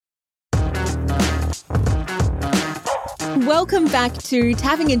Welcome back to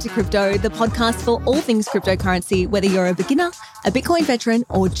Tapping Into Crypto, the podcast for all things cryptocurrency, whether you're a beginner, a Bitcoin veteran,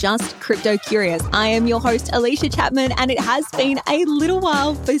 or just crypto curious. I am your host, Alicia Chapman, and it has been a little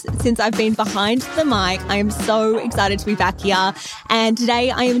while since I've been behind the mic. I am so excited to be back here. And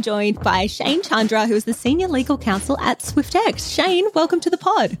today I am joined by Shane Chandra, who is the Senior Legal Counsel at SwiftX. Shane, welcome to the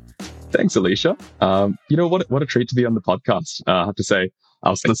pod. Thanks, Alicia. What a treat to be on the podcast. I have to say, I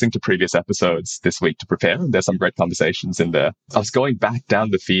was listening to previous episodes this week to prepare, and there's some great conversations in there. I was going back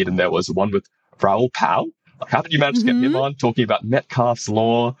down the feed, and there was one with Raoul Pal. How did you manage to get him on, talking about Metcalfe's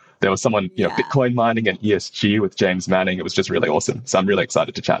Law? There was someone, Bitcoin mining and ESG with James Manning. It was just really awesome. So I'm really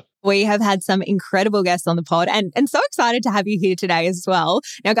excited to chat. We have had some incredible guests on the pod and so excited to have you here today as well.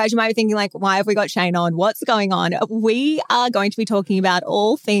 Now, guys, you might be thinking why have we got Shane on? What's going on? We are going to be talking about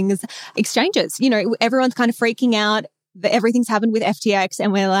all things exchanges. Everyone's kind of freaking out. Everything's happened with FTX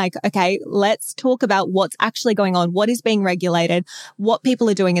and we're like, okay, let's talk about what's actually going on, what is being regulated, what people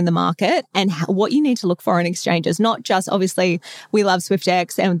are doing in the market and what you need to look for in exchanges. Not just, obviously, we love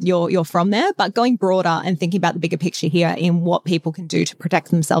SwiftX and you're from there, but going broader and thinking about the bigger picture here in what people can do to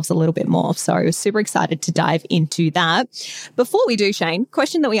protect themselves a little bit more. So super excited to dive into that. Before we do, Shane,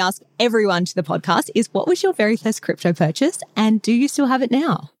 question that we ask everyone to the podcast is, what was your very first crypto purchase and do you still have it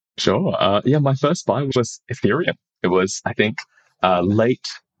now? Sure. My first buy was Ethereum. It was, I think, late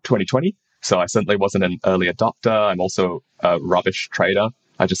 2020. So I certainly wasn't an early adopter. I'm also a rubbish trader.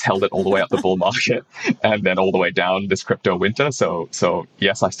 I just held it all the way up the bull market and then all the way down this crypto winter. So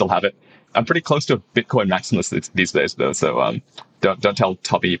yes, I still have it. I'm pretty close to a Bitcoin maximalist these days, though. So don't tell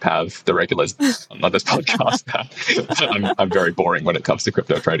Toby Pav, the regulars on this podcast, that I'm very boring when it comes to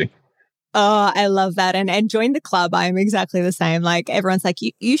crypto trading. Oh, I love that. And join the club. I'm exactly the same. Everyone's like,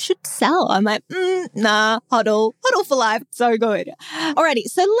 you should sell. I'm like, nah, hodl for life. So good. Alrighty.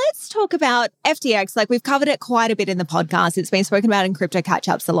 So let's talk about FTX. We've covered it quite a bit in the podcast. It's been spoken about in crypto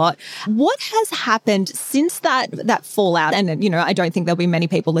catch-ups a lot. What has happened since that fallout? And, I don't think there'll be many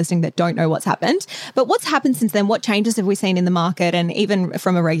people listening that don't know what's happened, but what's happened since then? What changes have we seen in the market and even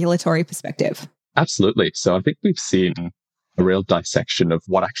from a regulatory perspective? Absolutely. So I think we've seen a real dissection of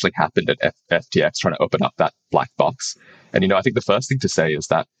what actually happened at FTX trying to open up that black box. And, I think the first thing to say is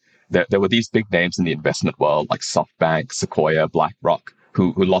that there were these big names in the investment world like SoftBank, Sequoia, BlackRock,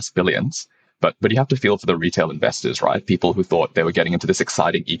 who lost billions. But you have to feel for the retail investors, right? People who thought they were getting into this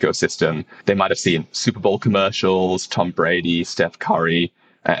exciting ecosystem. They might have seen Super Bowl commercials, Tom Brady, Steph Curry,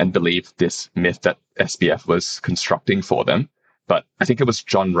 and believed this myth that SBF was constructing for them. But I think it was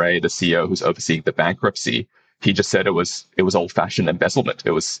John Ray, the CEO who's overseeing the bankruptcy. He just said it was old-fashioned embezzlement.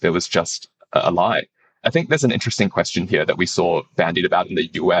 It was just a lie. I think there's an interesting question here that we saw bandied about in the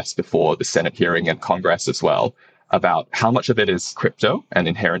US before the Senate hearing and Congress as well, about how much of it is crypto and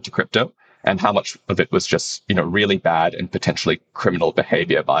inherent to crypto, and how much of it was just, really bad and potentially criminal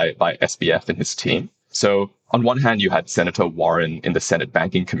behavior by SBF and his team. So on one hand, you had Senator Warren in the Senate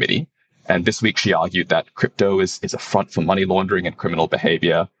Banking Committee, and this week she argued that crypto is a front for money laundering and criminal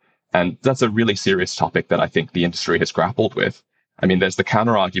behavior. And that's a really serious topic that I think the industry has grappled with. I mean, there's the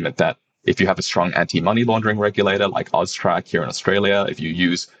counter argument that if you have a strong anti-money laundering regulator like AUSTRAC here in Australia, if you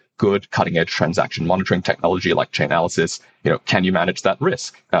use good cutting-edge transaction monitoring technology like Chainalysis, can you manage that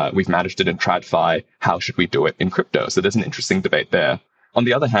risk? We've managed it in TradFi. How should we do it in crypto? So there's an interesting debate there. On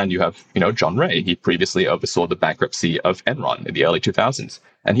the other hand, you have, John Ray. He previously oversaw the bankruptcy of Enron in the early 2000s.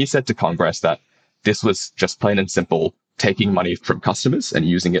 And he said to Congress that this was just plain and simple taking money from customers and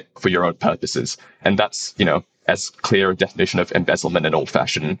using it for your own purposes. And that's, as clear a definition of embezzlement and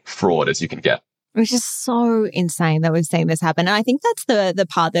old-fashioned fraud as you can get. Which is so insane that we've seen this happen. And I think that's the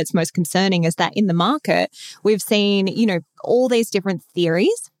part that's most concerning is that in the market, we've seen, all these different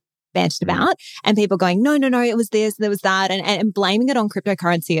theories bantered about and people going, no, it was this, there was that, and blaming it on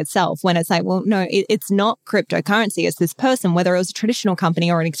cryptocurrency itself when it's like, well, no, it's not cryptocurrency. It's this person, whether it was a traditional company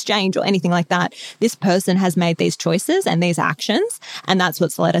or an exchange or anything like that. This person has made these choices and these actions, and that's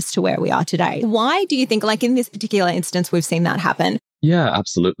what's led us to where we are today. Why do you think, in this particular instance, we've seen that happen? Yeah,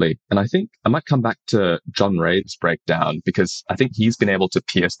 absolutely. And I think I might come back to John Ray's breakdown because I think he's been able to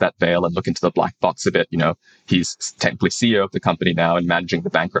pierce that veil and look into the black box a bit. He's technically CEO of the company now and managing the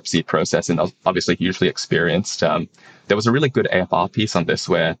bankruptcy process and obviously hugely experienced. There was a really good AFR piece on this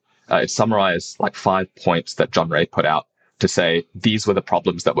where it summarized 5 points that John Ray put out to say these were the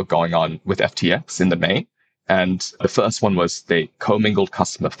problems that were going on with FTX in the main. And the first one was they commingled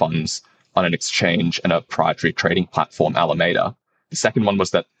customer funds on an exchange and a proprietary trading platform, Alameda. The second one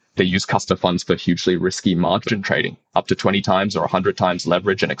was that they use customer funds for hugely risky margin trading, up to 20 times or 100 times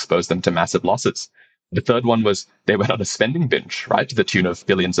leverage and expose them to massive losses. The third one was they went on a spending binge, right, to the tune of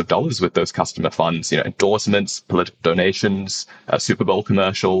billions of dollars with those customer funds, endorsements, political donations, Super Bowl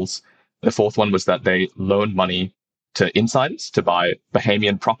commercials. The fourth one was that they loaned money to insiders to buy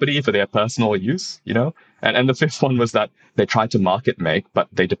Bahamian property for their personal use. And the fifth one was that they tried to market make, but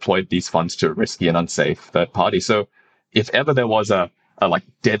they deployed these funds to a risky and unsafe third party. So if ever there was a like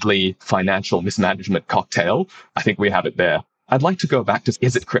deadly financial mismanagement cocktail, I think we have it there. I'd like to go back to,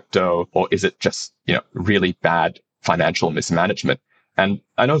 is it crypto or is it just, really bad financial mismanagement? And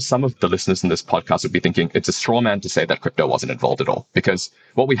I know some of the listeners in this podcast would be thinking it's a straw man to say that crypto wasn't involved at all, because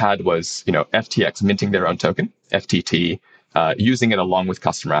what we had was, FTX minting their own token, FTT, using it along with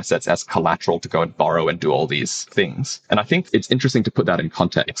customer assets as collateral to go and borrow and do all these things. And I think it's interesting to put that in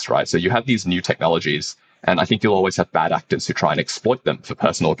context, right? So you have these new technologies, and I think you'll always have bad actors who try and exploit them for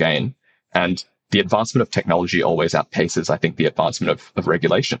personal gain. And the advancement of technology always outpaces, I think, the advancement of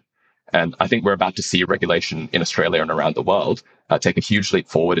regulation. And I think we're about to see regulation in Australia and around the world take a huge leap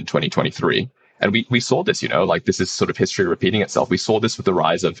forward in 2023. And we saw this, this is sort of history repeating itself. We saw this with the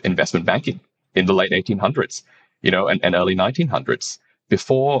rise of investment banking in the late 1800s, and early 1900s.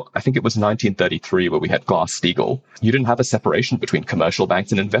 Before, I think it was 1933, where we had Glass-Steagall, you didn't have a separation between commercial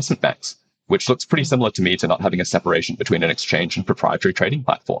banks and investment banks, which looks pretty similar to me to not having a separation between an exchange and proprietary trading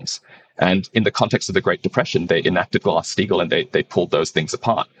platforms. And in the context of the Great Depression, they enacted Glass-Steagall and they pulled those things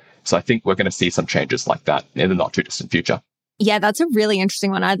apart. So I think we're going to see some changes like that in the not too distant future. Yeah, that's a really interesting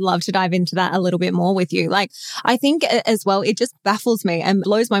one. I'd love to dive into that a little bit more with you. I think as well, it just baffles me and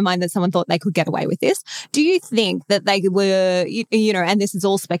blows my mind that someone thought they could get away with this. Do you think that they were, and this is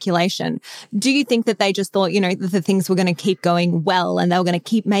all speculation, do you think that they just thought, that the things were going to keep going well and they were going to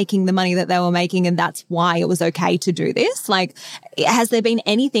keep making the money that they were making, and that's why it was okay to do this? Has there been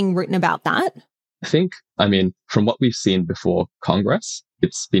anything written about that? I think, from what we've seen before Congress,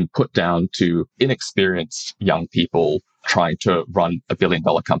 it's been put down to inexperienced young people trying to run $1 billion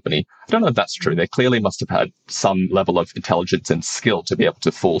company. I don't know if that's true. They clearly must have had some level of intelligence and skill to be able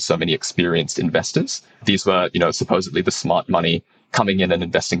to fool so many experienced investors. These were, supposedly the smart money coming in and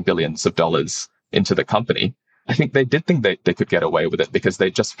investing billions of dollars into the company. I think they did think they could get away with it because they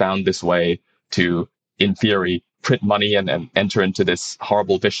just found this way to, in theory, print money and enter into this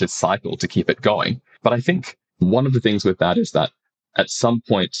horrible, vicious cycle to keep it going. But I think one of the things with that is that at some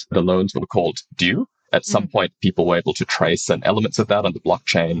point, the loans were called due. At some point, people were able to trace certain elements of that on the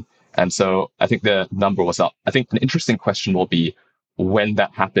blockchain. And so I think the number was up. I think an interesting question will be when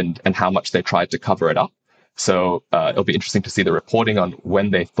that happened and how much they tried to cover it up. So it'll be interesting to see the reporting on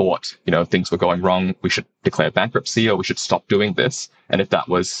when they thought, things were going wrong, we should declare bankruptcy or we should stop doing this. And if that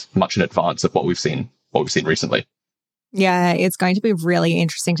was much in advance of what we've seen recently. Yeah, it's going to be really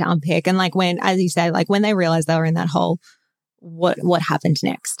interesting to unpick. And when, as you said, when they realized they were in that hole, what happened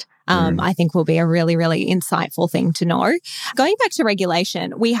next? I think will be a really, really insightful thing to know. Going back to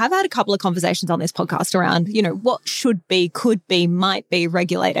regulation, we have had a couple of conversations on this podcast around, what should be, could be, might be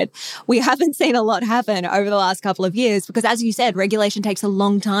regulated. We haven't seen a lot happen over the last couple of years because, as you said, regulation takes a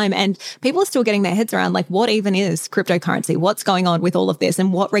long time and people are still getting their heads around what even is cryptocurrency, what's going on with all of this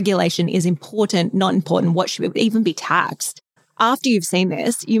and what regulation is important, not important, what should even be taxed. After you've seen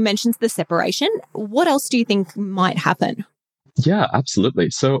this, you mentioned the separation. What else do you think might happen? Yeah, absolutely.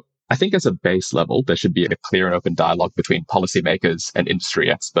 So I think as a base level, there should be a clear and open dialogue between policymakers and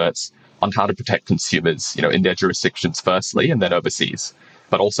industry experts on how to protect consumers, in their jurisdictions firstly, and then overseas,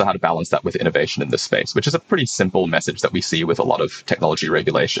 but also how to balance that with innovation in this space, which is a pretty simple message that we see with a lot of technology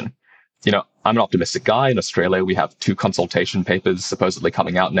regulation. I'm an optimistic guy. In Australia, we have 2 consultation papers supposedly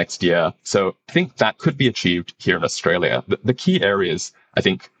coming out next year. So I think that could be achieved here in Australia. The key areas, I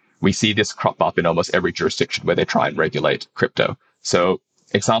think we see this crop up in almost every jurisdiction where they try and regulate crypto. So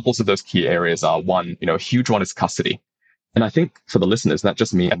examples of those key areas are one, a huge one is custody. And I think for the listeners, that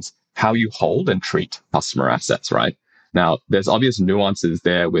just means how you hold and treat customer assets, right? Now, there's obvious nuances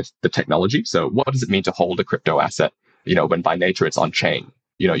there with the technology. So what does it mean to hold a crypto asset, when by nature it's on chain?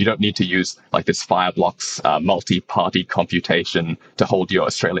 You don't need to use this Fireblocks multi-party computation to hold your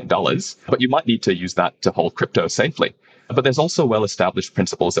Australian dollars, but you might need to use that to hold crypto safely. But there's also well-established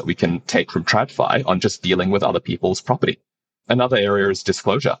principles that we can take from TradFi on just dealing with other people's property. Another area is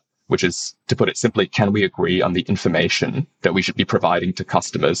disclosure, which is, to put it simply, can we agree on the information that we should be providing to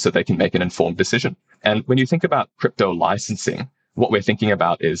customers so they can make an informed decision? And when you think about crypto licensing, what we're thinking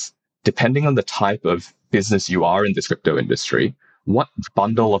about is, depending on the type of business you are in this crypto industry, what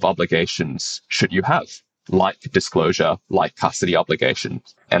bundle of obligations should you have, like disclosure, like custody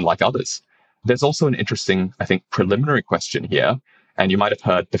obligations, and like others? There's also an interesting, I think, preliminary question here. And you might have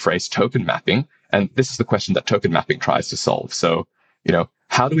heard the phrase token mapping. And this is the question that token mapping tries to solve. So,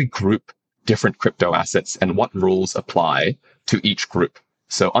 how do we group different crypto assets and what rules apply to each group.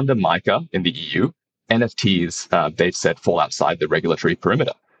 So under MiCA in the EU, NFTs, they've said fall outside the regulatory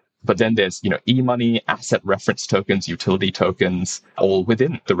perimeter. But then there's, e-money, asset reference tokens, utility tokens, all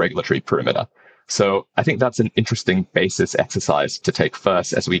within the regulatory perimeter. So I think that's an interesting basis exercise to take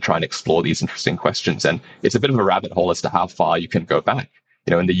first as we try and explore these interesting questions. And it's a bit of a rabbit hole as to how far you can go back.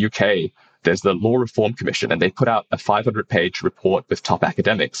 In the UK, there's the Law Reform Commission, and they put out a 500-page report with top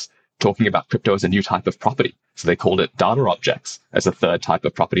academics talking about crypto as a new type of property. So they called it data objects as a third type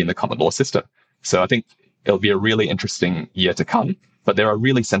of property in the common law system. So I think it'll be a really interesting year to come, but there are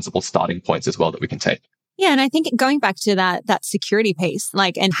really sensible starting points as well that we can take. Yeah, and I think going back to that security piece,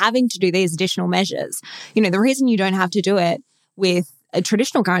 and having to do these additional measures, the reason you don't have to do it with a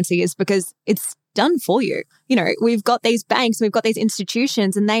traditional currency is because it's done for you. We've got these banks, we've got these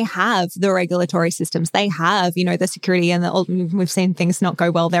institutions, and they have the regulatory systems. They have, the security, and we've seen things not go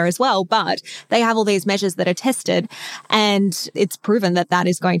well there as well, but they have all these measures that are tested, and it's proven that that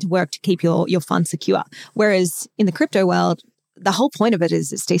is going to work to keep your funds secure. Whereas in the crypto world, the whole point of it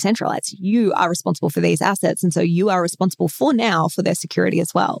is it's decentralized. You are responsible for these assets, and so you are responsible for their security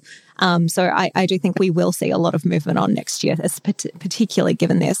as well. So I do think we will see a lot of movement on next year, particularly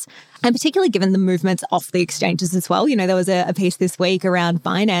given this, and particularly given the movements off the exchanges as well. There was a piece this week around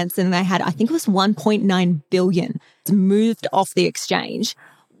Binance, and they had, I think it was 1.9 billion moved off the exchange.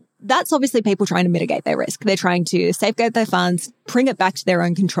 That's obviously people trying to mitigate their risk. They're trying to safeguard their funds, bring it back to their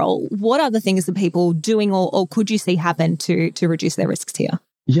own control. What are the things that people doing or could you see happen to reduce their risks here?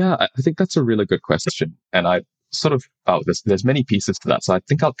 Yeah, I think that's a really good question. And I there's many pieces to that. So I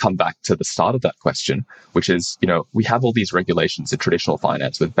think I'll come back to the start of that question, which is, we have all these regulations in traditional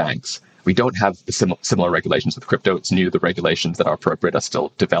finance with banks. We don't have the similar regulations with crypto. It's new. The regulations that are appropriate are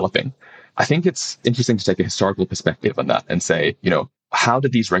still developing. I think it's interesting to take a historical perspective on that and say, how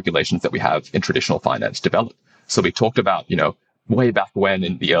did these regulations that we have in traditional finance develop? So we talked about, way back when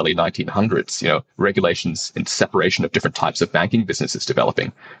in the early 1900s, regulations in separation of different types of banking businesses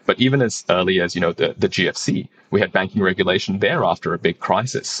developing. But even as early as, the GFC, we had banking regulation there after a big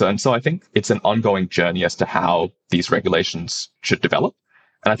crisis. So I think it's an ongoing journey as to how these regulations should develop.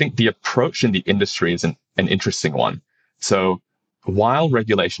 And I think the approach in the industry is an interesting one. So while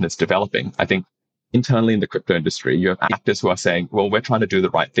regulation is developing, I think internally in the crypto industry, you have actors who are saying, well, we're trying to do the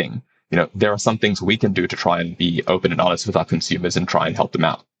right thing. There are some things we can do to try and be open and honest with our consumers and try and help them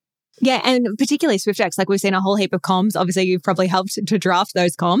out. Yeah, and particularly SwiftX, we've seen a whole heap of comms. Obviously, you've probably helped to draft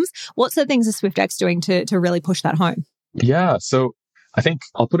those comms. What's the things that SwiftX doing to really push that home? Yeah, so I think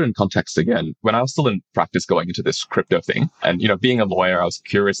I'll put it in context again. When I was still in practice going into this crypto thing, and, being a lawyer, I was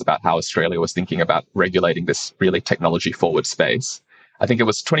curious about how Australia was thinking about regulating this really technology forward space. I think it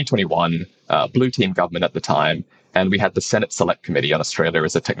was 2021, Blue Team government at the time, and we had the Senate Select Committee on Australia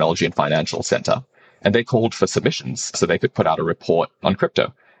as a technology and financial center. And they called for submissions so they could put out a report on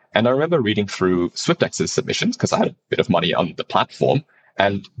crypto. And I remember reading through SwiftX's submissions because I had a bit of money on the platform,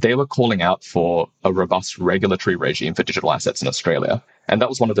 and they were calling out for a robust regulatory regime for digital assets in Australia. And that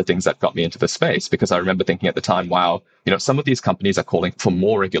was one of the things that got me into the space, because I remember thinking at the time, wow, some of these companies are calling for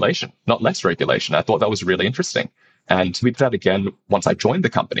more regulation, not less regulation. I thought that was really interesting. And we did that again once I joined the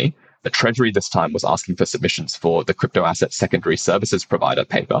company. The Treasury this time was asking for submissions for the crypto asset secondary services provider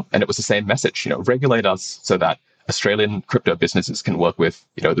paper. And it was the same message, regulate us so that Australian crypto businesses can work with,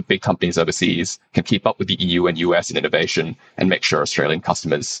 the big companies overseas, can keep up with the EU and US in innovation and make sure Australian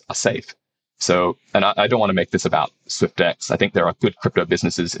customers are safe. So, and I don't want to make this about SwiftX. I think there are good crypto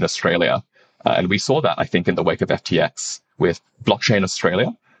businesses in Australia. And we saw that, I think, in the wake of FTX with Blockchain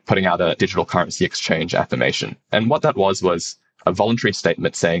Australia putting out a digital currency exchange affirmation. And what that was a voluntary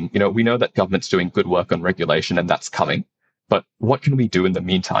statement saying, we know that government's doing good work on regulation and that's coming, but what can we do in the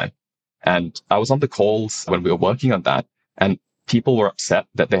meantime? And I was on the calls when we were working on that, and people were upset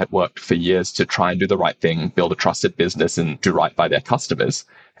that they had worked for years to try and do the right thing, build a trusted business and do right by their customers.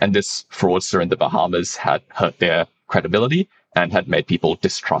 And this fraudster in the Bahamas had hurt their credibility and had made people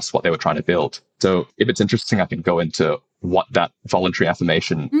distrust what they were trying to build. So if it's interesting, I can go into what that voluntary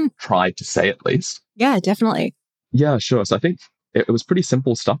affirmation tried to say at least. Yeah, definitely. Yeah, sure. So I think it was pretty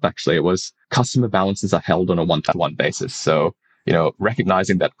simple stuff, actually. It was customer balances are held on a one-to-one basis. So,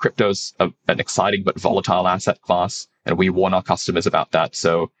 recognizing that crypto's an exciting but volatile asset class, and we warn our customers about that.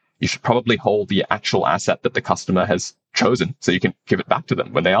 So you should probably hold the actual asset that the customer has chosen so you can give it back to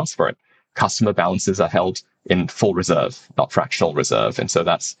them when they ask for it. Customer balances are held in full reserve, not fractional reserve. And so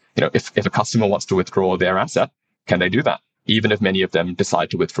that's, if a customer wants to withdraw their asset, can they do that? Even if many of them decide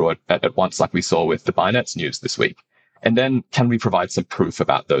to withdraw it at once, like we saw with the Binance news this week. And then can we provide some proof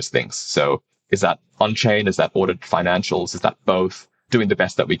about those things? So is that on-chain? Is that audited financials? Is that both? doing the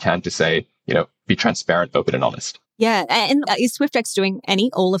best that we can to say, be transparent, open, and honest. Yeah. And is SwiftX doing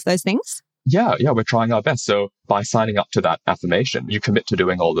all of those things? Yeah, we're trying our best. So by signing up to that affirmation, you commit to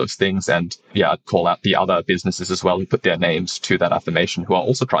doing all those things. And I'd call out the other businesses as well who put their names to that affirmation who are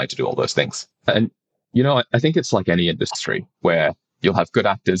also trying to do all those things. And, I think it's like any industry where you'll have good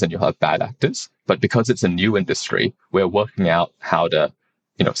actors and you'll have bad actors. But because it's a new industry, we're working out how to,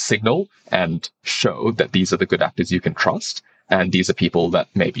 signal and show that these are the good actors you can trust. And these are people that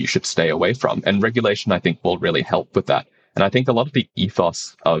maybe you should stay away from. And regulation, I think, will really help with that. And I think a lot of the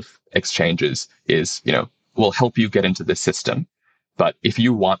ethos of exchanges is, will help you get into this system. But if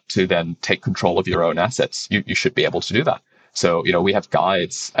you want to then take control of your own assets, you should be able to do that. So, we have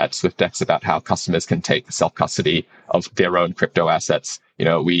guides at SwiftX about how customers can take self-custody of their own crypto assets.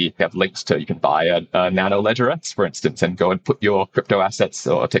 We have links to, you can buy a Nano Ledger X, for instance, and go and put your crypto assets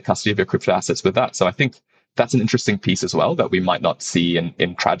or take custody of your crypto assets with that. So I think that's an interesting piece as well that we might not see in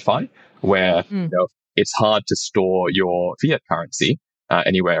TradFi, where, it's hard to store your fiat currency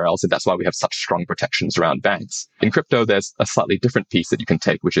anywhere else. And that's why we have such strong protections around banks. In crypto, there's a slightly different piece that you can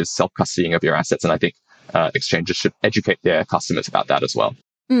take, which is self-custodying of your assets. And I think exchanges should educate their customers about that as well.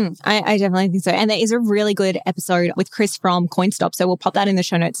 I definitely think so. And there is a really good episode with Chris from CoinStop. So we'll pop that in the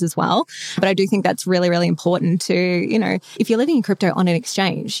show notes as well. But I do think that's really, really important to, if you're living in crypto on an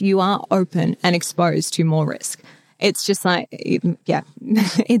exchange, you are open and exposed to more risk. It's just like,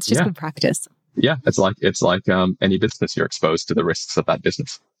 it's just good practice. Yeah, it's like any business, you're exposed to the risks of that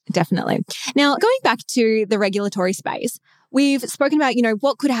business. Definitely. Now, going back to the regulatory space, we've spoken about,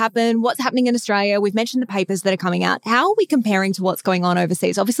 what could happen, what's happening in Australia. We've mentioned the papers that are coming out. How are we comparing to what's going on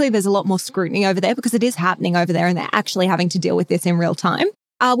overseas? Obviously, there's a lot more scrutiny over there because it is happening over there and they're actually having to deal with this in real time.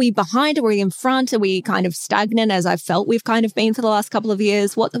 Are we behind? Are we in front? Are we kind of stagnant, as I've felt we've kind of been for the last couple of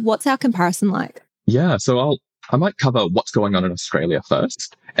years? What's our comparison like? Yeah, so I might cover what's going on in Australia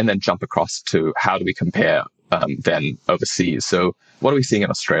first and then jump across to how do we compare then overseas. So what are we seeing in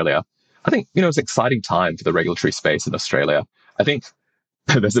Australia? I think, it's an exciting time for the regulatory space in Australia. I think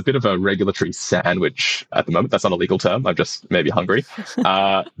there's a bit of a regulatory sandwich at the moment. That's not a legal term. I'm just maybe hungry.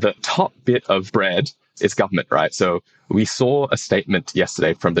 The top bit of bread is government, right? So we saw a statement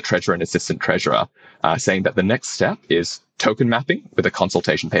yesterday from the Treasurer and Assistant Treasurer saying that the next step is token mapping with a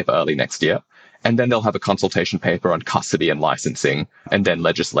consultation paper early next year. And then they'll have a consultation paper on custody and licensing, and then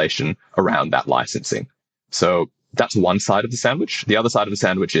legislation around that licensing. So that's one side of the sandwich. The other side of the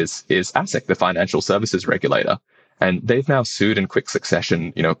sandwich is ASIC, the financial services regulator. And they've now sued in quick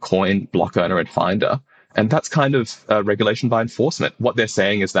succession, Coin, Block Earner, and Finder. And that's kind of regulation by enforcement. What they're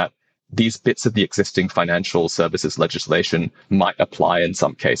saying is that these bits of the existing financial services legislation might apply in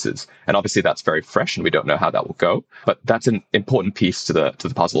some cases. And obviously that's very fresh and we don't know how that will go. But that's an important piece to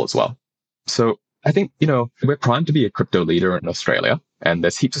the puzzle as well. So I think, we're primed to be a crypto leader in Australia, and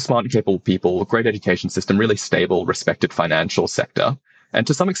there's heaps of smart and capable people, great education system, really stable, respected financial sector. And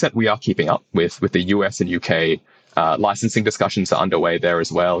to some extent, we are keeping up with the US and UK. Licensing discussions are underway there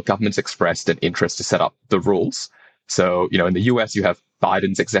as well. Government's expressed an interest to set up the rules. So, in the US, you have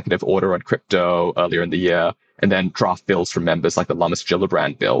Biden's executive order on crypto earlier in the year, and then draft bills from members like the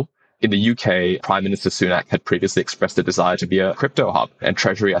Lummis-Gillibrand bill. In the UK, Prime Minister Sunak had previously expressed a desire to be a crypto hub, and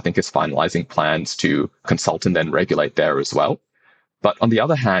Treasury, I think, is finalizing plans to consult and then regulate there as well. But on the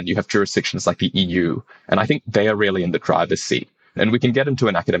other hand, you have jurisdictions like the EU, and I think they are really in the driver's seat. And we can get into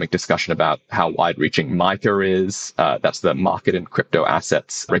an academic discussion about how wide-reaching MiCA is. That's the market in crypto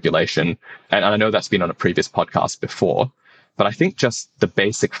assets regulation. And I know that's been on a previous podcast before. But I think just the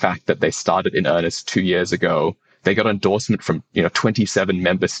basic fact that they started in earnest 2 years ago, they got endorsement from 27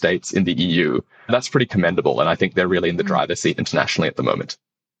 member states in the EU. That's pretty commendable. And I think they're really in the driver's seat internationally at the moment.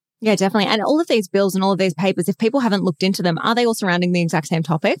 Yeah, definitely. And all of these bills and all of these papers, if people haven't looked into them, are they all surrounding the exact same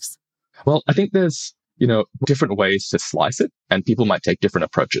topics? Well, I think there's, different ways to slice it, and people might take different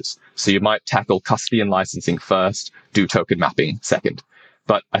approaches. So you might tackle custody and licensing first, do token mapping second.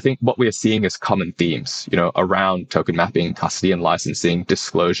 But I think what we are seeing is common themes, around token mapping, custody and licensing,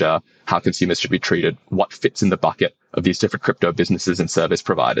 disclosure, how consumers should be treated, what fits in the bucket of these different crypto businesses and service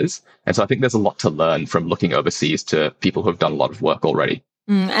providers. And so I think there's a lot to learn from looking overseas to people who have done a lot of work already.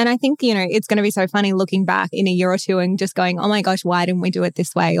 And I think, it's going to be so funny looking back in a year or two and just going, oh my gosh, why didn't we do it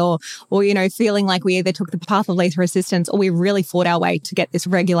this way? Or feeling like we either took the path of least resistance or we really fought our way to get this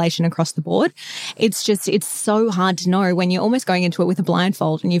regulation across the board. It's so hard to know when you're almost going into it with a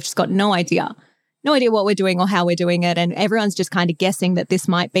blindfold and you've just got no idea what we're doing or how we're doing it. And everyone's just kind of guessing that this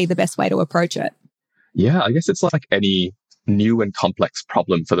might be the best way to approach it. Yeah, I guess it's like any new and complex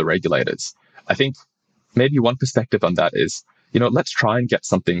problem for the regulators. I think maybe one perspective on that is, let's try and get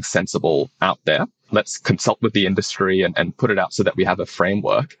something sensible out there let's consult with the industry and put it out so that we have a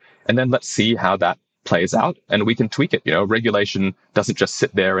framework. And then let's see how that plays out and we can tweak it. Regulation doesn't just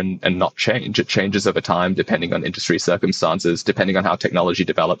sit there and not change. It changes over time, depending on industry circumstances, depending on how technology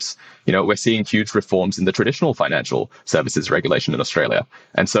develops. We're seeing huge reforms in the traditional financial services regulation in Australia.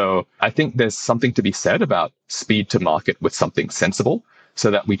 And so I think there's something to be said about speed to market with something sensible so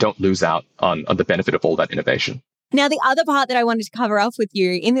that we don't lose out on the benefit of all that innovation. Now, the other part that I wanted to cover off with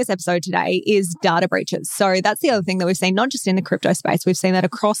you in this episode today is data breaches. So that's the other thing that we've seen, not just in the crypto space, we've seen that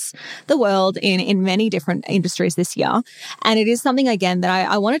across the world in many different industries this year. And it is something, again,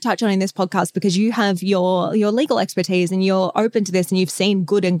 that I want to touch on in this podcast because you have your legal expertise and you're open to this and you've seen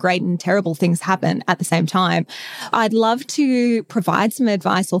good and great and terrible things happen at the same time. I'd love to provide some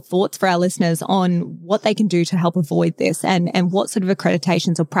advice or thoughts for our listeners on what they can do to help avoid this and what sort of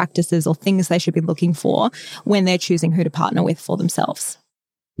accreditations or practices or things they should be looking for when they're choosing who to partner with for themselves.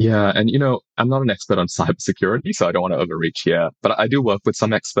 Yeah. And, I'm not an expert on cybersecurity, so I don't want to overreach here, but I do work with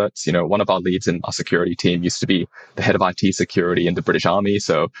some experts. One of our leads in our security team used to be the head of IT security in the British Army.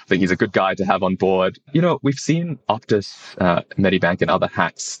 So I think he's a good guy to have on board. We've seen Optus, Medibank and other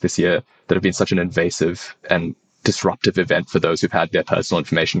hacks this year that have been such an invasive and disruptive event for those who've had their personal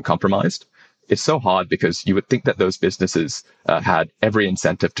information compromised. It's so hard because you would think that those businesses had every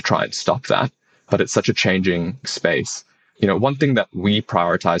incentive to try and stop that. But it's such a changing space. One thing that we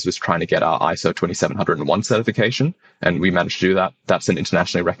prioritized was trying to get our ISO 27001 certification, and we managed to do that. That's an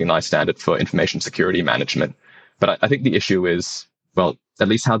internationally recognized standard for information security management. But I think the issue is, well, at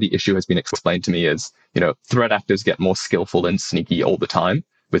least how the issue has been explained to me is, threat actors get more skillful and sneaky all the time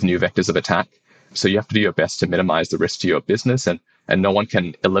with new vectors of attack. So you have to do your best to minimize the risk to your business, and no one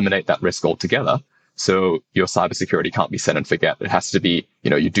can eliminate that risk altogether. So your cybersecurity can't be set and forget. It has to be,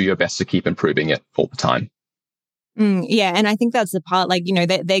 you do your best to keep improving it all the time. Yeah. And I think that's the part,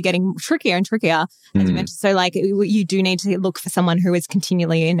 they're getting trickier and trickier, as you mentioned. So you do need to look for someone who is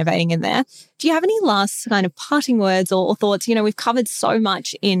continually innovating in there. Do you have any last kind of parting words or thoughts? We've covered so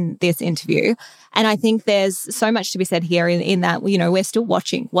much in this interview. And I think there's so much to be said here in that, we're still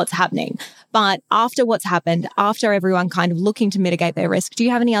watching what's happening. But after what's happened, after everyone kind of looking to mitigate their risk, do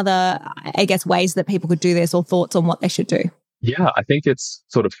you have any other, ways that people could do this or thoughts on what they should do? Yeah, I think it's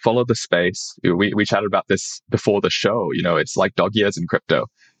sort of follow the space. We chatted about this before the show. It's like dog years in crypto.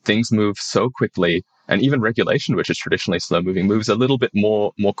 Things move so quickly, and even regulation, which is traditionally slow moving, moves a little bit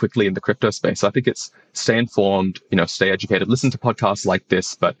more quickly in the crypto space. So I think it's stay informed, stay educated, listen to podcasts like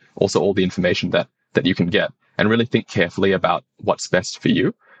this, but also all the information that you can get, and really think carefully about what's best for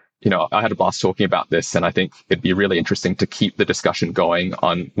you. I had a blast talking about this, and I think it'd be really interesting to keep the discussion going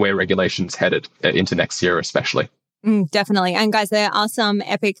on where regulation's headed into next year, especially. Definitely. And guys, there are some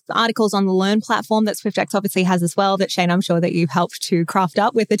epic articles on the Learn platform that SwiftX obviously has as well that Shane, I'm sure that you've helped to craft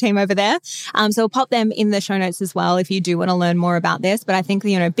up with the team over there. So we'll pop them in the show notes as well if you do want to learn more about this. But I think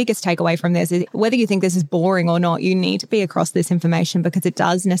the biggest takeaway from this is whether you think this is boring or not, you need to be across this information because it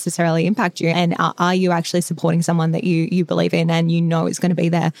does necessarily impact you. And are you actually supporting someone that you believe in and is going to be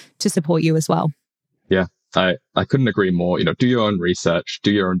there to support you as well? Yeah. I couldn't agree more. Do your own research,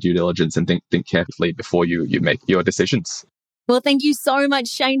 do your own due diligence, and think carefully before you make your decisions. Well, thank you so much,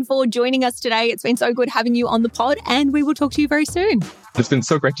 Shane, for joining us today. It's been so good having you on the pod, and we will talk to you very soon. It's been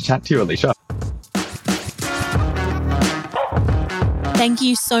so great to chat to you, Alicia. Thank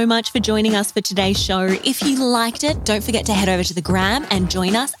you so much for joining us for today's show. If you liked it, don't forget to head over to the gram and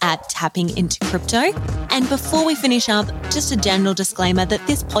join us at Tapping Into Crypto. And before we finish up, just a general disclaimer that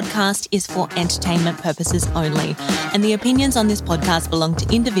this podcast is for entertainment purposes only. And the opinions on this podcast belong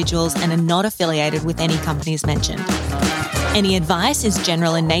to individuals and are not affiliated with any companies mentioned. Any advice is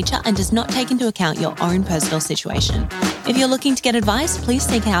general in nature and does not take into account your own personal situation. If you're looking to get advice, please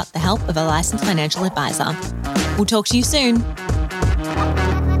seek out the help of a licensed financial advisor. We'll talk to you soon.